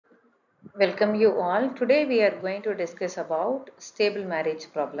Welcome you all. Today we are going to discuss about stable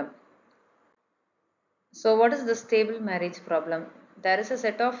marriage problem. So what is the stable marriage problem? There is a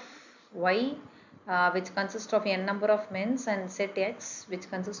set of Y which consists of n number of men's and set X which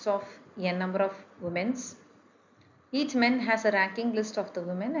consists of n number of women's. Each man has a ranking list of the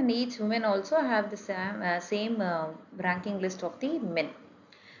women and each woman also have the same ranking list of the men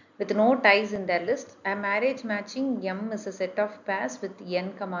with no ties in their list. A marriage matching M is a set of pairs with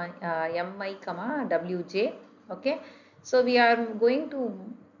N, Mi, Wj. Okay, so we are going to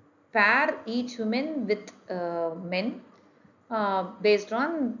pair each woman with men based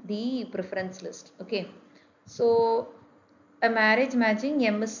on the preference list. Okay, so a marriage matching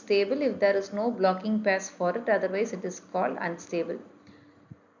M is stable if there is no blocking pairs for it, otherwise it is called unstable.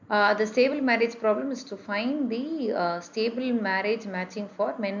 The stable marriage problem is to find the stable marriage matching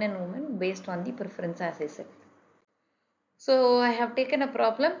for men and women based on the preference, as I said. So I have taken a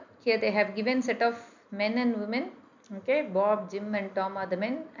problem. Here they have given set of men and women. Okay, Bob, Jim and Tom are the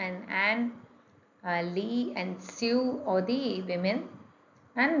men and Anne, Lee and Sue are the women,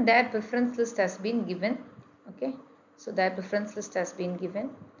 and their preference list has been given. Okay, so their preference list has been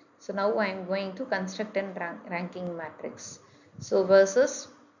given. So now I am going to construct a ranking matrix. So versus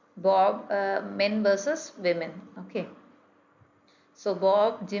Bob, men versus women. Okay. So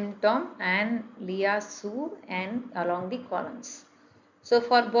Bob, Jim, Tom and Leah, Sue and along the columns. So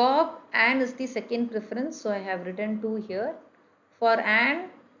for Bob, Anne is the second preference. So I have written 2 here. For Anne,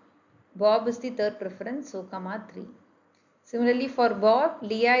 Bob is the third preference. So comma 3. Similarly for Bob,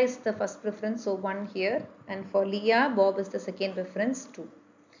 Leah is the first preference. So 1 here. And for Leah, Bob is the second preference 2.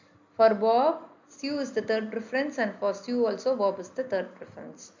 For Bob, Sue is the third preference and for Sue also Bob is the third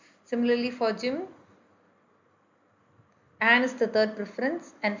preference. Similarly for Jim, Anne is the third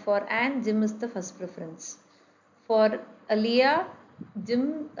preference and for Anne, Jim is the first preference. For Leah,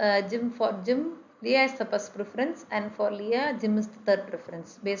 Leah is the first preference and for Leah, Jim is the third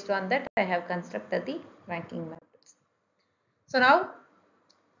preference. Based on that, I have constructed the ranking matrix. So now,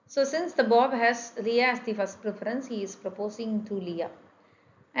 since the Bob has Leah as the first preference, he is proposing to Leah.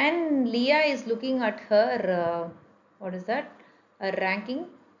 And Leah is looking at her, what is that? A ranking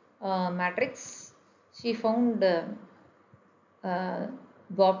matrix. She found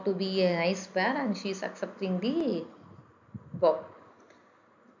Bob to be a nice pair and she is accepting the Bob.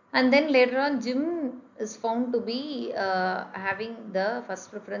 And then later on Jim is found to be having the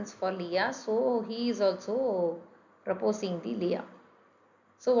first preference for Leah. So he is also proposing the Leah.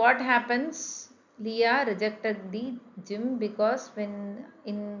 So what happens? Leah rejected the Jim because when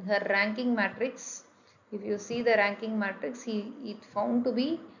in her ranking matrix, if you see the ranking matrix, it found to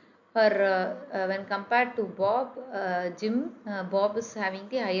be her when compared to Bob, Jim, Bob is having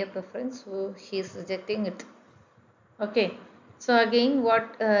the higher preference, so she is rejecting it. Okay, so again,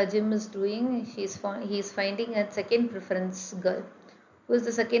 what Jim is doing, he is finding a second preference girl. Who is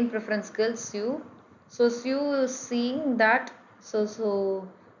the second preference girl? Sue. So Sue is seeing that. So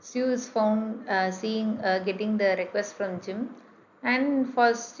Sue is found getting the request from Jim, and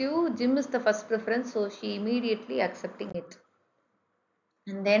for Sue, Jim is the first preference, so she immediately accepting it.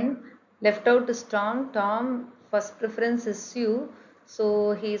 And then left out is Tom. Tom first preference is Sue,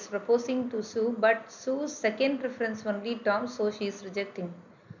 so he is proposing to Sue, but Sue's second preference only Tom, so she is rejecting.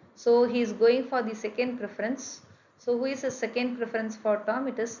 So he is going for the second preference. So who is the second preference for Tom?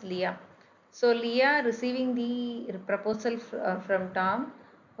 It is Leah. So Leah receiving the proposal from Tom.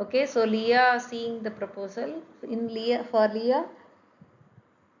 Okay, so Leah seeing the proposal for Leah,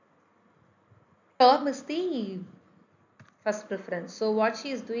 Tom is the first preference. So what she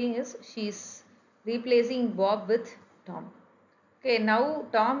is doing is she is replacing Bob with Tom. Okay, now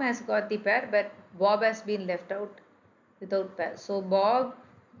Tom has got the pair, but Bob has been left out without pair. So Bob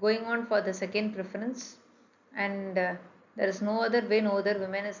going on for the second preference, and there is no other way, no other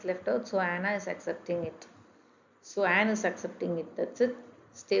woman is left out. So Anna is accepting it. So Anne is accepting it. That's it.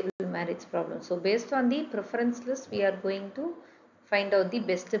 Stable marriage problem. So based on the preference list, we are going to find out the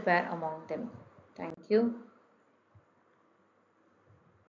best pair among them. Thank you.